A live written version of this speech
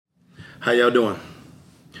How y'all doing?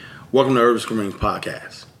 Welcome to Urban Screaming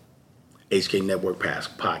Podcast, HK Network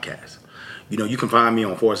Podcast. You can find me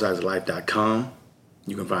on foursideslife.com.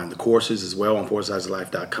 You can find the courses as well on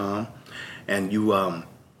foursideslife.com. And you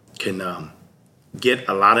can get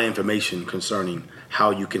a lot of information concerning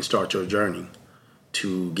how you can start your journey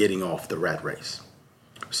to getting off the rat race.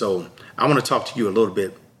 So I want to talk to you a little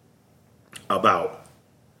bit about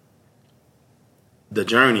the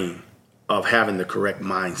journey of having the correct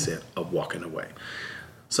mindset of walking away.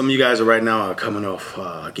 Some of you guys right now are coming off,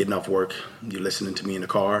 getting off work. You're listening to me in the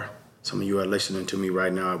car. Some of you are listening to me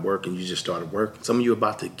right now at work and you just started work. Some of you are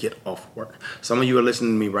about to get off work. Some of you are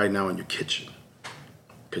listening to me right now in your kitchen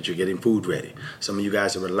because you're getting food ready. Some of you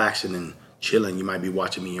guys are relaxing and chilling. You might be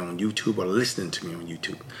watching me on YouTube or listening to me on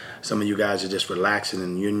YouTube. Some of you guys are just relaxing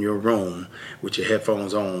and you're in your room with your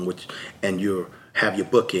headphones on, and you have your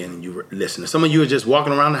book in and you're listening. Some of you are just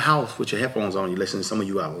walking around the house with your headphones on, you're listening. Some of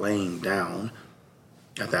you are laying down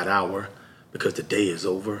at that hour because the day is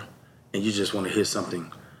over and you just want to hear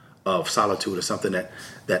something of solitude or something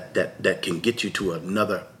that can get you to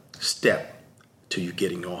another step to you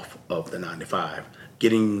getting off of the 9 to 5,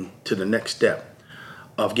 getting to the next step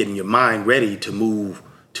of getting your mind ready to move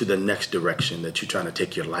to the next direction that you're trying to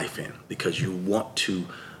take your life in, because you want to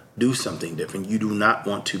do something different. You do not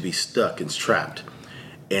want to be stuck and trapped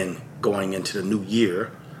and going into the new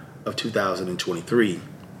year of 2023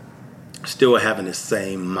 still having the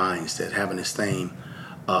same mindset, having the same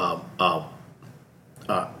thought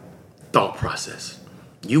process.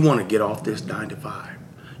 You want to get off this 9 to 5.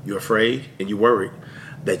 You're afraid and you're worried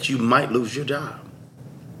that you might lose your job.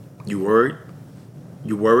 You're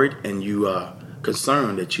worried and you are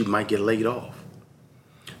concerned that you might get laid off.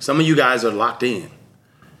 Some of you guys are locked in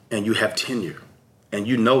and you have tenure and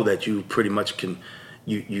you know that you pretty much can,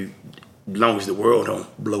 as long as the world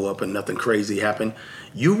don't blow up and nothing crazy happen,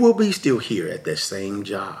 you will be still here at that same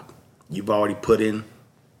job. You've already put in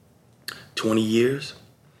 20 years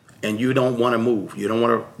and you don't want to move. You don't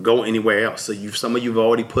want to go anywhere else. So some of you have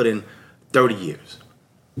already put in 30 years.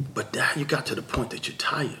 But now you got to the point that you're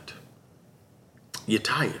tired. You're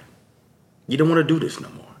tired. You don't want to do this no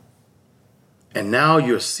more. And now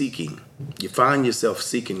you're seeking. You find yourself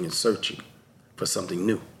seeking and searching for something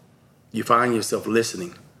new. You find yourself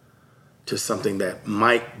listening to something that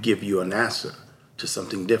might give you an answer to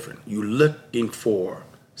something different. You're looking for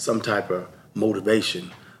some type of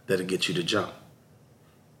motivation that'll get you to jump.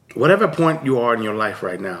 Whatever point you are in your life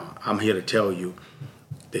right now, I'm here to tell you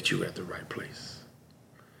that you're at the right place.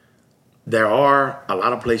 There are a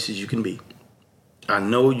lot of places you can be. I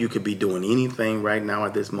know you could be doing anything right now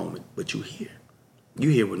at this moment, but you're here.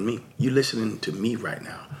 You're here with me. You're listening to me right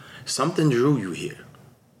now. Something drew you here.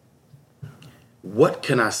 What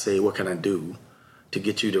can I say? What can I do to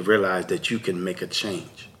get you to realize that you can make a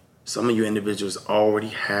change? Some of you individuals already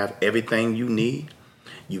have everything you need.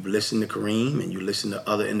 You've listened to Kareem and you listen to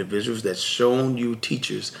other individuals that's shown you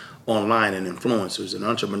teachers online and influencers and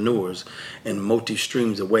entrepreneurs and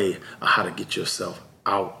multi-streams of way of how to get yourself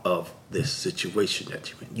out of this situation that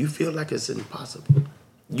you're in. You feel like it's impossible.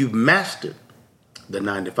 You've mastered the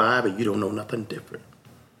 9 to 5 and you don't know nothing different.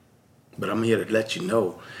 But I'm here to let you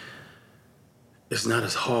know it's not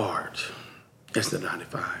as hard as the 9 to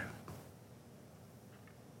 5.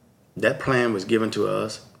 That plan was given to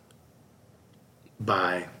us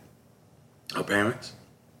by our parents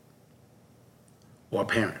or a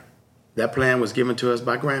parent. That plan was given to us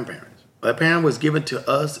by grandparents. That plan was given to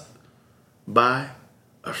us by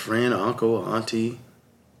a friend, or uncle, or auntie.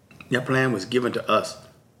 That plan was given to us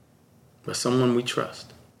by someone we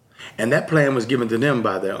trust. And that plan was given to them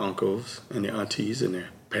by their uncles and their aunties and their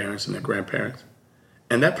parents and their grandparents.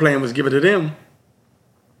 And that plan was given to them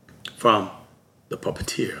from the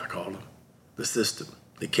puppeteer, I call them, the system.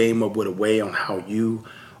 They came up with a way on how you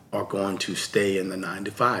are going to stay in the 9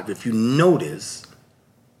 to 5. If you notice,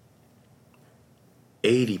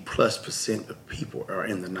 80+% of people are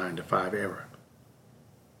in the 9 to 5 era.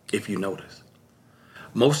 If you notice,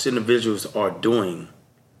 most individuals are doing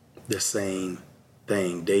the same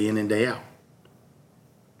thing day in and day out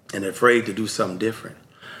and afraid to do something different.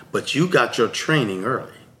 But you got your training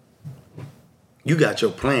early. You got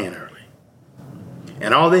your plan early.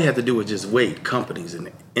 And all they have to do is just wait. Companies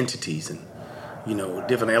and entities and,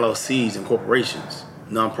 different LLCs and corporations,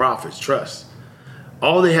 nonprofits, trusts.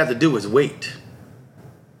 All they have to do is wait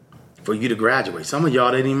for you to graduate. Some of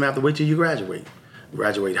y'all didn't even have to wait till you graduate.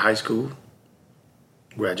 Graduate high school,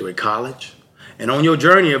 graduate college. And on your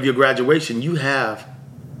journey of your graduation, you have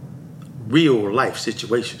real life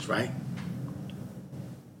situations, right?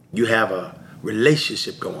 You have a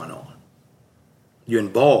relationship going on. You're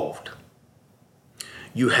involved.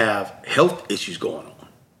 You have health issues going on.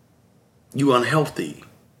 You unhealthy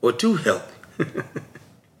or too healthy.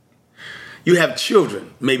 You have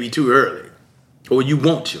children maybe too early, or you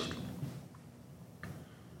want children.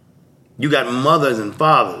 You got mothers and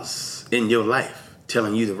fathers in your life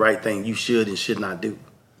telling you the right thing you should and should not do.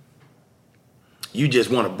 You just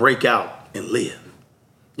want to break out and live.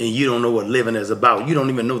 And you don't know what living is about. You don't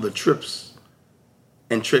even know the trips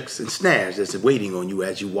and tricks and snares that's waiting on you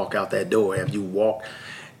as you walk out that door, as you walk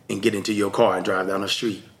and get into your car and drive down the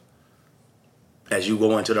street, as you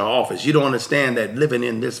go into the office. You don't understand that living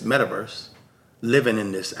in this metaverse, living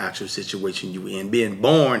in this actual situation you in, being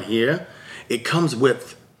born here, it comes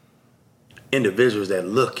with individuals that are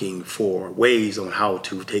looking for ways on how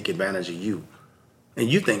to take advantage of you. And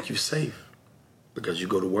you think you're safe because you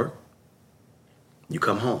go to work, you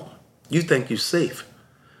come home. You think you're safe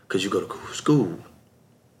because you go to school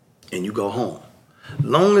and you go home.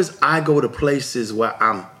 Long as I go to places where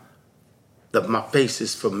my face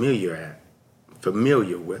is familiar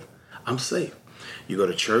with, I'm safe. You go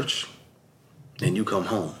to church and you come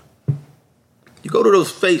home. You go to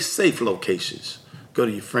those safe locations. Go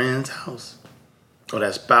to your friend's house or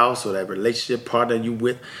that spouse or that relationship partner you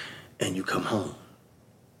with, and you come home.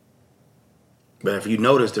 But if you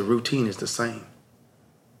notice, the routine is the same.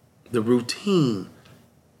 The routine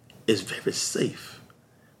is very safe.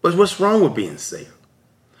 But what's wrong with being safe?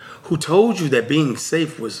 Who told you that being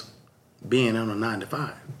safe was being on a 9 to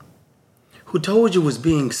 5? Who told you was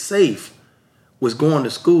being safe was going to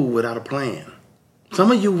school without a plan? Some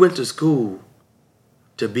of you went to school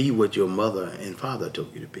to be what your mother and father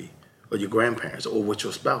told you to be, or your grandparents, or what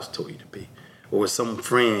your spouse told you to be, or what some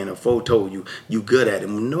friend or foe told you you good at it.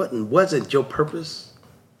 And it wasn't your purpose.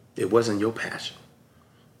 It wasn't your passion.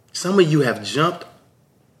 Some of you have jumped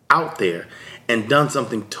out there and done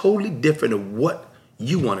something totally different of what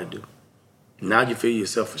you want to do. Now you feel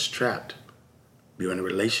yourself as trapped. You're in a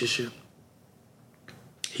relationship.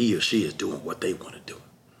 He or she is doing what they want to do.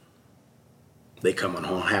 They coming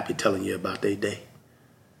home happy telling you about their day.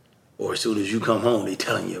 Or as soon as you come home, they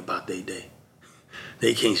telling you about their day.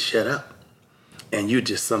 They can't shut up. And you're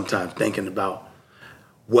just sometimes thinking about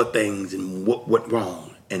what things and what went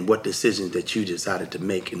wrong and what decisions that you decided to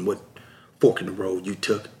make and what fork in the road you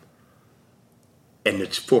took. And the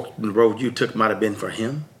fork in the road you took might have been for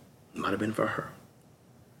him, might have been for her.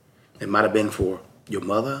 It might have been for your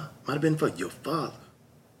mother, might have been for your father.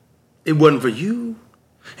 It wasn't for you.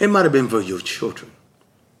 It might have been for your children.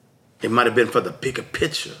 It might have been for the bigger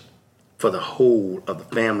picture, for the whole of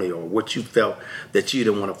the family, or what you felt that you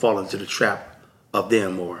didn't want to fall into the trap of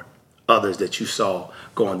them or others that you saw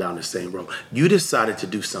going down the same road. You decided to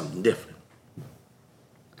do something different.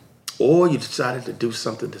 Or you decided to do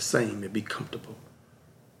something the same and be comfortable.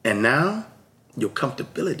 And now your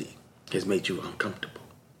comfortability has made you uncomfortable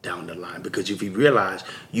down the line, because if you realize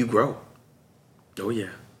you grow. Oh yeah,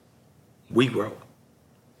 we grow.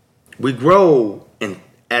 We grow, and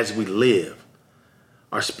as we live,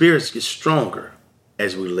 our spirits get stronger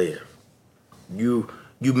as we live. You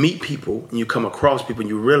meet people and you come across people and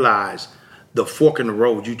you realize the fork in the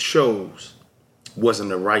road you chose wasn't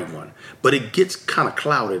the right one. But it gets kind of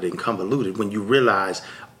clouded and convoluted when you realize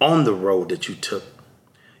on the road that you took,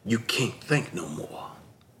 you can't think no more.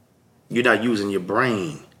 You're not using your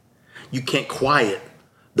brain. You can't quiet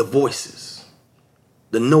the voices,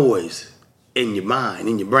 the noise in your mind,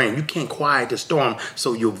 in your brain. You can't quiet the storm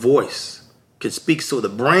so your voice can speak, so the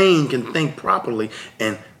brain can think properly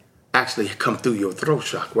and actually come through your throat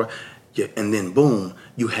chakra. And then boom,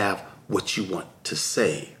 you have what you want to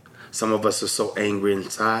say. Some of us are so angry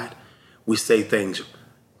inside, we say things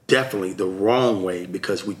definitely the wrong way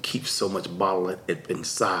because we keep so much bottled it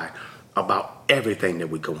inside about everything that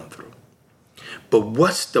we're going through. But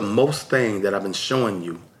what's the most thing that I've been showing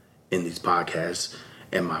you in these podcasts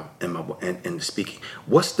and the speaking?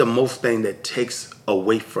 What's the most thing that takes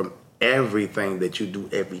away from everything that you do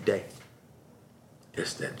every day?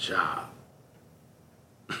 It's that job.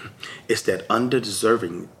 It's that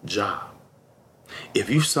underdeserving job. If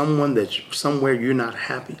you're someone that somewhere you're not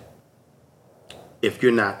happy, if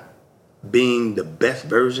you're not being the best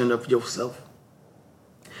version of yourself,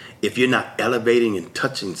 if you're not elevating and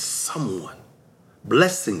touching someone,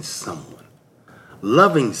 blessing someone,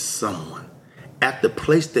 loving someone at the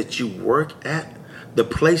place that you work at, the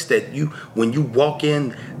place that when you walk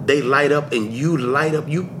in, they light up and you light up,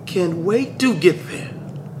 you can't wait to get there.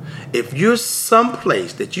 If you're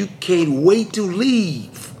someplace that you can't wait to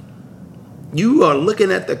leave, you are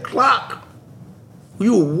looking at the clock,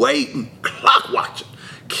 you're waiting, clock watching,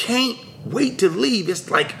 can't wait to leave. It's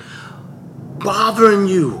like bothering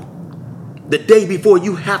you the day before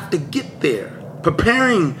you have to get there.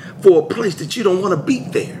 preparing for a place that you don't want to be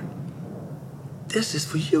there. This is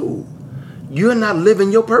for you. You're not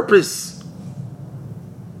living your purpose.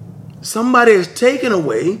 Somebody has taken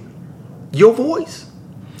away your voice.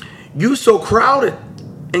 You're so crowded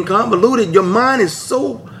and convoluted. Your mind is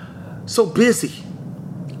so busy,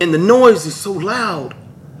 and the noise is so loud.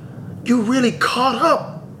 You really caught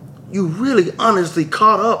up. You really honestly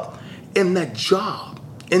caught up in that job,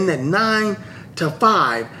 in that 9 to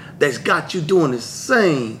 5 that's got you doing the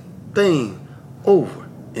same thing over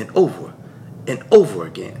and over and over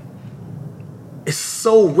again. It's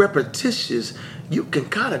so repetitious, you can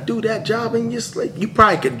kind of do that job in your sleep. You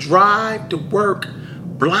probably could drive to work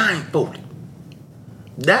blindfolded.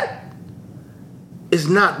 That is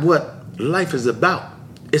not what life is about.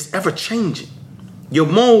 It's ever changing. Your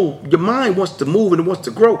mind wants to move and it wants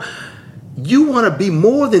to grow. You want to be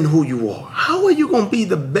more than who you are. How are you going to be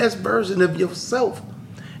the best version of yourself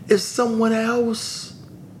if someone else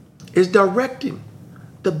is directing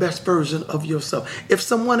the best version of yourself? If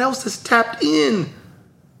someone else has tapped in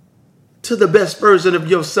to the best version of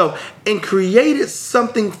yourself and created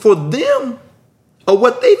something for them, or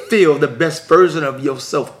what they feel the best version of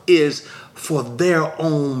yourself is for their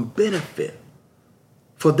own benefit,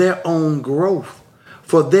 for their own growth,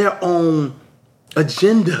 for their own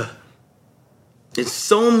agenda. It's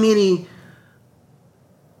so many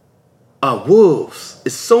wolves.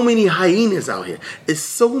 It's so many hyenas out here. It's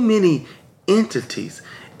so many entities.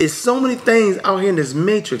 It's so many things out here in this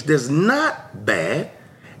matrix that's not bad,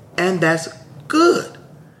 and that's good.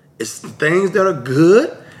 It's things that are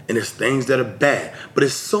good and it's things that are bad. But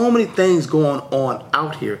there's so many things going on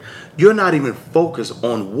out here. You're not even focused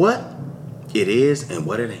on what it is and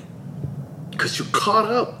what it ain't, because you're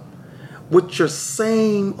caught up with your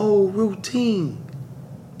same old routine.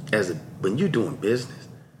 When you're doing business,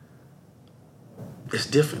 it's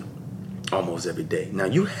different almost every day. Now,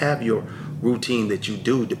 you have your routine that you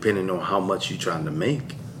do depending on how much you're trying to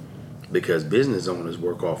make, because business owners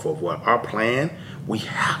work off of what? Our plan. We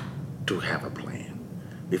have to have a plan.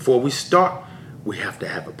 Before we start, we have to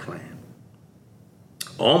have a plan.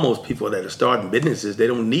 Almost people that are starting businesses, they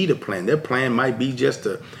don't need a plan. Their plan might be just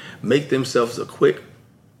to make themselves a quick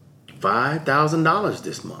 $5,000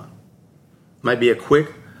 this month. Might be a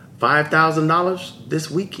quick $5,000 this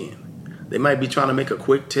weekend. They might be trying to make a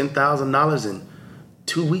quick $10,000 in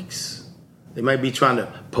 2 weeks. They might be trying to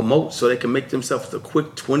promote so they can make themselves a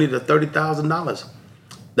quick $20,000 to $30,000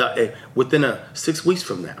 within 6 weeks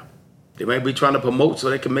from now. They might be trying to promote so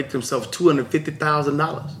they can make themselves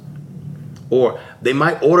 $250,000. Or they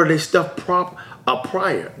might order their stuff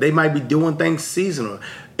prior. They might be doing things seasonal.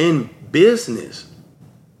 In business,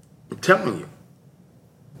 I'm telling you,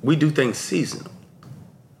 we do things seasonal.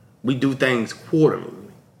 We do things quarterly.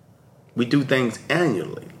 We do things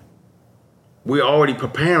annually. We're already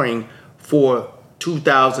preparing for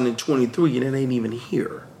 2023 and it ain't even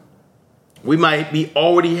here. We might be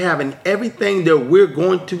already having everything that we're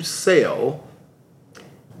going to sell,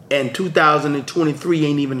 and 2023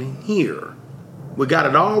 ain't even here. We got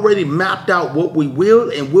it already mapped out what we will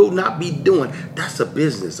and will not be doing. That's a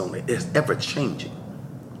business owner. It's ever changing.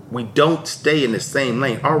 We don't stay in the same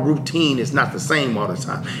lane. Our routine is not the same all the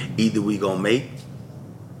time. Either we gonna make,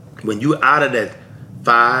 when you're out of that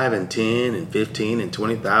 $5 and $10 and $15 and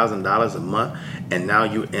 $20,000 a month, and now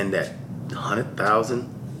you're in that $100,000,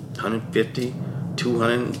 $150,000,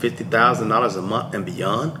 $250,000 a month and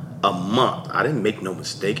beyond. A month. I didn't make no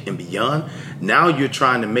mistake. And beyond. Now you're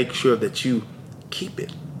trying to make sure that you keep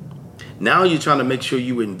it. Now you're trying to make sure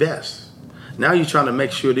you invest. Now you're trying to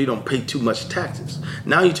make sure they don't pay too much taxes.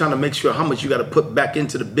 Now you're trying to make sure how much you got to put back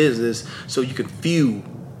into the business so you can fuel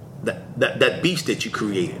that beast that you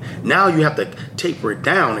created. Now you have to taper it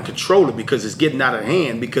down and control it because it's getting out of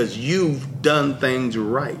hand, because you've done things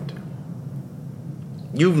right.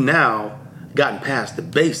 You've now gotten past the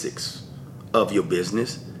basics of your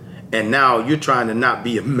business, and now you're trying to not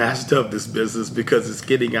be a master of this business because it's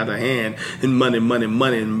getting out of hand, and money,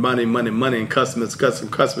 and customers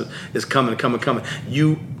is coming.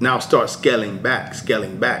 You now start scaling back,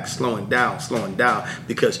 slowing down,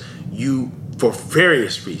 because you, for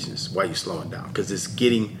various reasons, why you're slowing down, because it's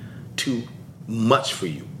getting too much for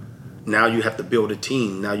you. Now you have to build a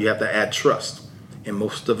team. Now you have to add trust. And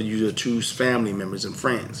most of you choose family members and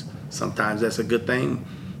friends. Sometimes that's a good thing.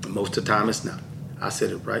 Most of the time it's not. I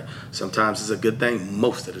said it right. Sometimes it's a good thing.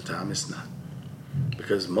 Most of the time it's not.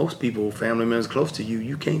 Because most people, family members close to you,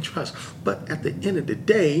 you can't trust. But at the end of the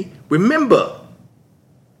day, remember,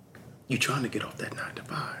 you're trying to get off that 9 to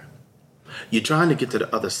 5. You're trying to get to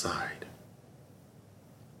the other side.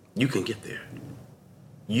 You can get there.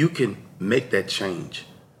 You can make that change.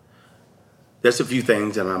 there's a few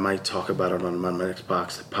things, and I might talk about it on my next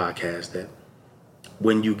podcast, that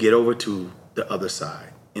when you get over to the other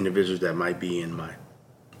side, individuals that might be in my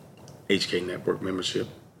HK Network membership,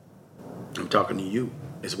 I'm talking to you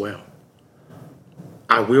as well.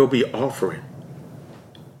 I will be offering,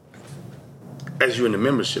 as you're in the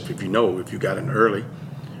membership, if you got in early,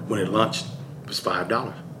 when it launched, it was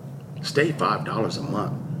 $5. Stayed $5 a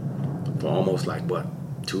month for almost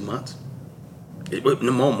 2 months.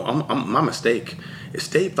 My mistake. It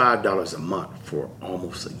stayed $5 a month for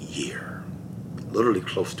almost a year, literally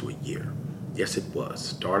close to a year. Yes, it was.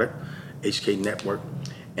 Started HK Network,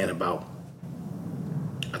 and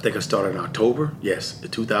I think I started in October. Yes,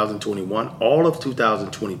 2021. All of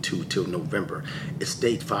 2022 till November, it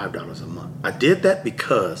stayed $5 a month. I did that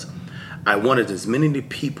because I wanted as many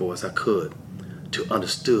people as I could to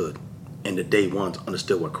understood, and the day ones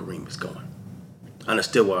understood where Kareem was going.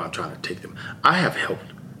 Understood where I'm trying to take them. I have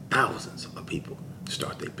helped thousands of people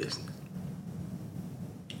start their business.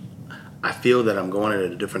 I feel that I'm going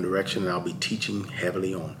in a different direction, and I'll be teaching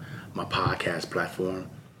heavily on my podcast platform,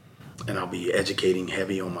 and I'll be educating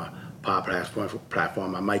heavy on my podcast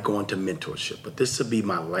platform. I might go into mentorship, but this will be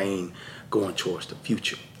my lane going towards the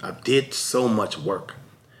future. I did so much work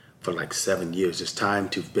for 7 years. It's time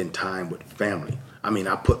to spend time with family. I mean,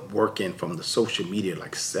 I put work in from the social media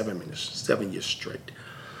 7 years straight.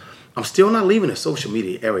 I'm still not leaving the social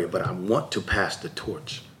media area, but I want to pass the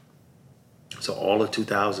torch. So all of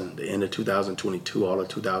the end of 2022, all of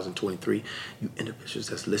 2023, you individuals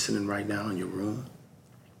that's listening right now in your room,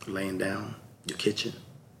 laying down, your kitchen,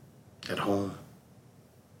 at home,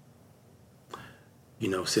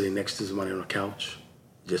 sitting next to somebody on a couch,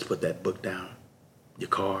 just put that book down, your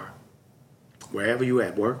car, wherever you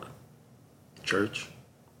at, work, church,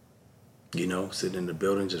 sitting in the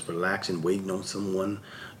building, just relaxing, waiting on someone,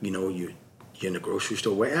 you're in the grocery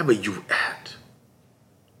store, wherever you at.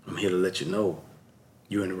 I'm here to let you know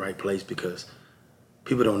you're in the right place, because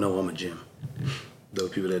people don't know I'm a gym. Those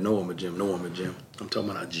people that know I'm a gym know I'm a gym. I'm talking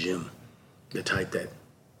about a gym, the type that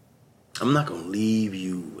I'm not going to leave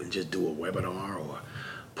you and just do a webinar or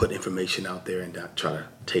put information out there and not try to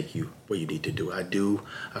take you where you need to do.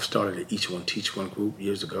 I've started an Each One Teach One group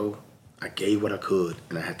years ago. I gave what I could,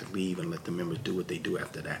 and I had to leave and let the members do what they do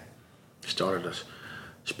after that. Started a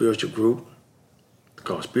spiritual group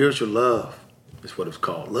called Spiritual Love. That's what it's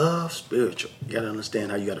called. Love, spiritual. You got to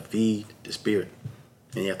understand how you got to feed the spirit,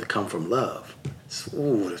 and you have to come from love. That's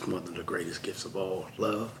one of the greatest gifts of all,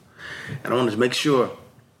 love. And I wanted to make sure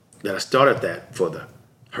that I started that for the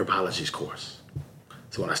herbologies course.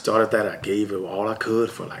 So when I started that, I gave it all I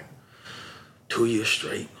could for 2 years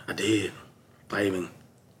straight. I did. I even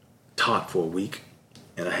taught for a week,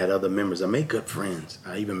 and I had other members. I made good friends.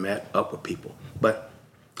 I even met up with people. But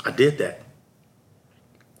I did that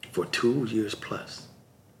for 2 years plus.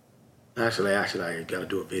 Actually, I got to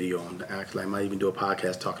do a video on that. Actually, I might even do a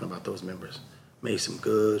podcast talking about those members. Made some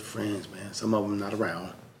good friends, man. Some of them not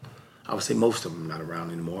around. I would say most of them not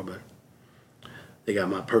around anymore, but they got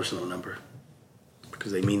my personal number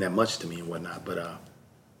because they mean that much to me and whatnot. But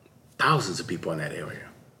thousands of people in that area.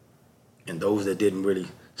 And those that didn't really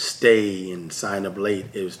stay and sign up late,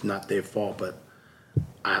 it was not their fault, but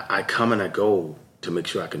I come and I go to make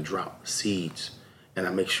sure I can drop seeds, and I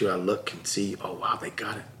make sure I look and see, oh wow, they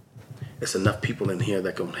got it. There's enough people in here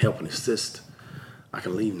that can help and assist. I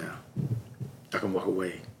can leave now. I can walk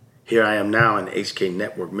away. Here I am now in the HK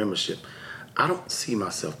Network membership. I don't see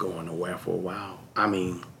myself going nowhere for a while. I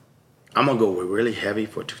mean, I'm going to go really heavy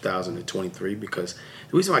for 2023, because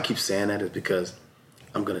the reason why I keep saying that is because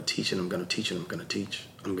I'm going to teach, and I'm going to teach, and I'm going to teach.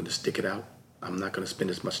 I'm going to stick it out. I'm not going to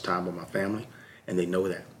spend as much time with my family, and they know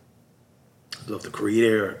that. So if the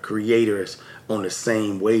creator is on the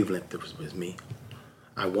same wavelength as me,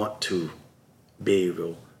 I want to be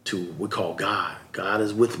able to, we call God. God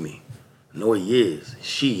is with me. I know he is,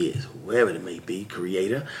 she is, whoever it may be,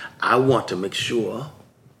 creator. I want to make sure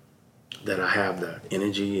that I have the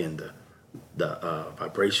energy and the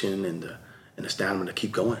vibration and the stamina to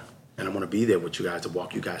keep going. And I want to be there with you guys to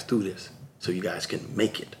walk you guys through this so you guys can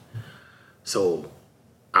make it. So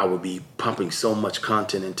I will be pumping so much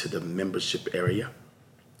content into the membership area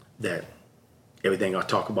that everything I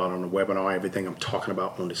talk about on the webinar, everything I'm talking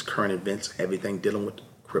about on this current events, everything dealing with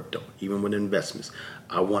crypto, even with investments,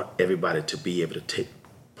 I want everybody to be able to take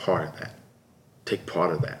part of that. Take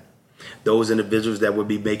part of that. Those individuals that would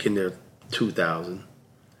be making their $2,000,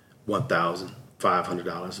 $1,000,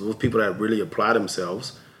 $500, those people that really apply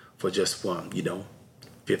themselves for just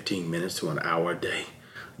 15 minutes to an hour a day,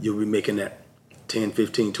 you'll be making that $10,000,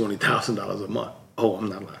 $15,000, $20,000 a month. Oh, I'm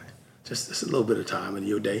not lying. Just a little bit of time in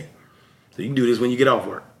your day. So you can do this when you get off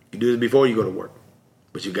work. You do this before you go to work,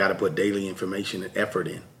 but you got to put daily information and effort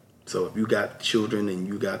in. So if you got children and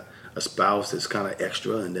you got a spouse that's kind of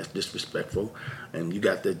extra and that's disrespectful, and you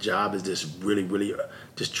got the job is just really, really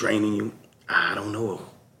just draining you, I don't know.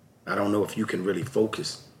 I don't know if you can really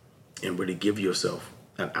focus and really give yourself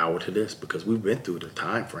an hour to this, because we've been through the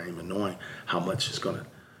time frame and knowing how much it's gonna,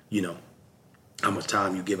 how much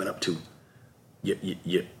time you giving up to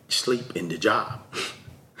your sleep in the job.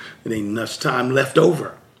 It ain't much time left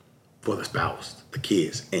over for the spouse, the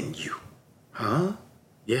kids, and you. Huh?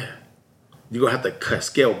 Yeah. You're going to have to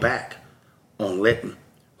scale back on letting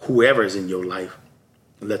whoever's in your life,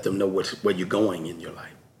 let them know where you're going in your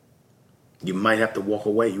life. You might have to walk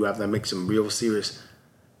away. You have to make some real serious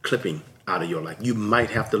clipping out of your life. You might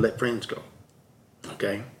have to let friends go.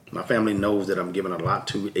 Okay? My family knows that I'm giving a lot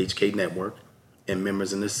to HK Network and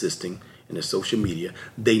members and assisting in the social media.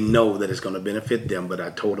 They know that it's going to benefit them, but I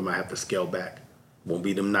told them I have to scale back. Won't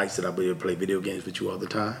be them nights that I'll be able to play video games with you all the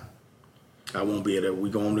time. I won't be able to,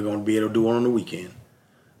 we're only going to be able to do it on the weekend.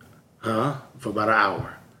 For about an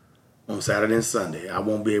hour on Saturday and Sunday. I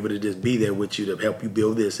won't be able to just be there with you to help you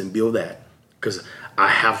build this and build that, because I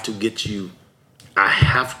have to I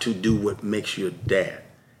have to do what makes your dad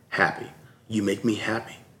happy. You make me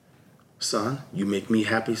happy. Son, you make me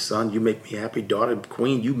happy. Son, you make me happy. Daughter,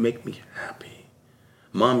 queen, you make me happy.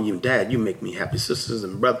 Mom, you dad, you make me happy. Sisters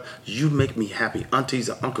and brothers, you make me happy. Aunties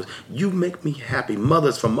and uncles, you make me happy.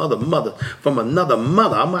 Mothers from other mothers, from another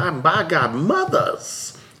mother. I'm by God,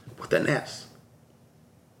 mothers with an S.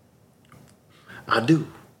 I do.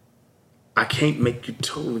 I can't make you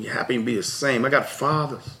totally happy and be the same. I got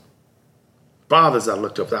fathers. Fathers I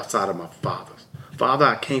looked up outside of my fathers. Father,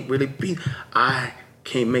 I can't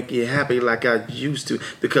make you happy like I used to,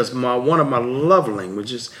 because one of my love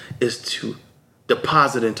languages is to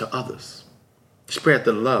deposit into others. Spread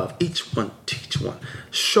the love. Each one, teach one.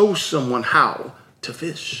 Show someone how to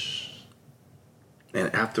fish.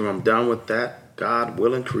 And after I'm done with that, God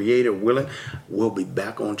willing, Creator willing, we'll be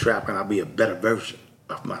back on track and I'll be a better version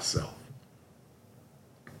of myself.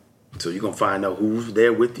 So you're going to find out who's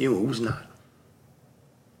there with you and who's not.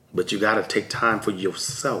 But you got to take time for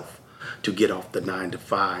yourself to get off the 9 to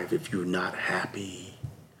 5 if you're not happy.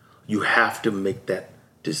 You have to make that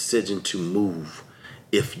decision to move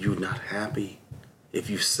if you're not happy, if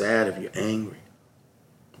you're sad, if you're angry.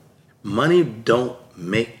 Money don't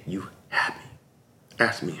make you happy.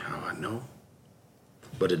 Ask me how I know.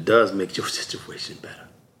 But it does make your situation better.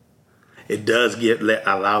 It does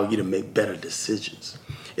allow you to make better decisions.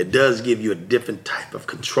 It does give you a different type of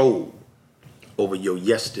control over your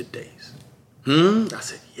yesterdays. I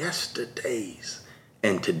said yesterdays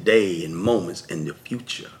and today and moments in the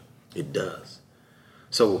future. It does.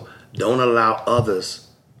 So don't allow others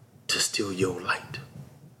to steal your light.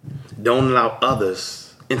 Don't allow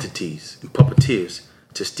others, entities, and puppeteers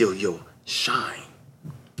to steal your shine.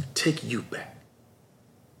 Take you back.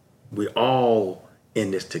 We're all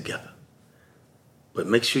in this together. But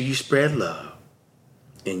make sure you spread love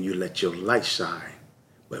and you let your light shine.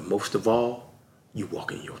 But most of all, you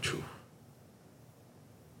walk in your truth.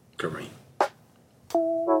 Kareem.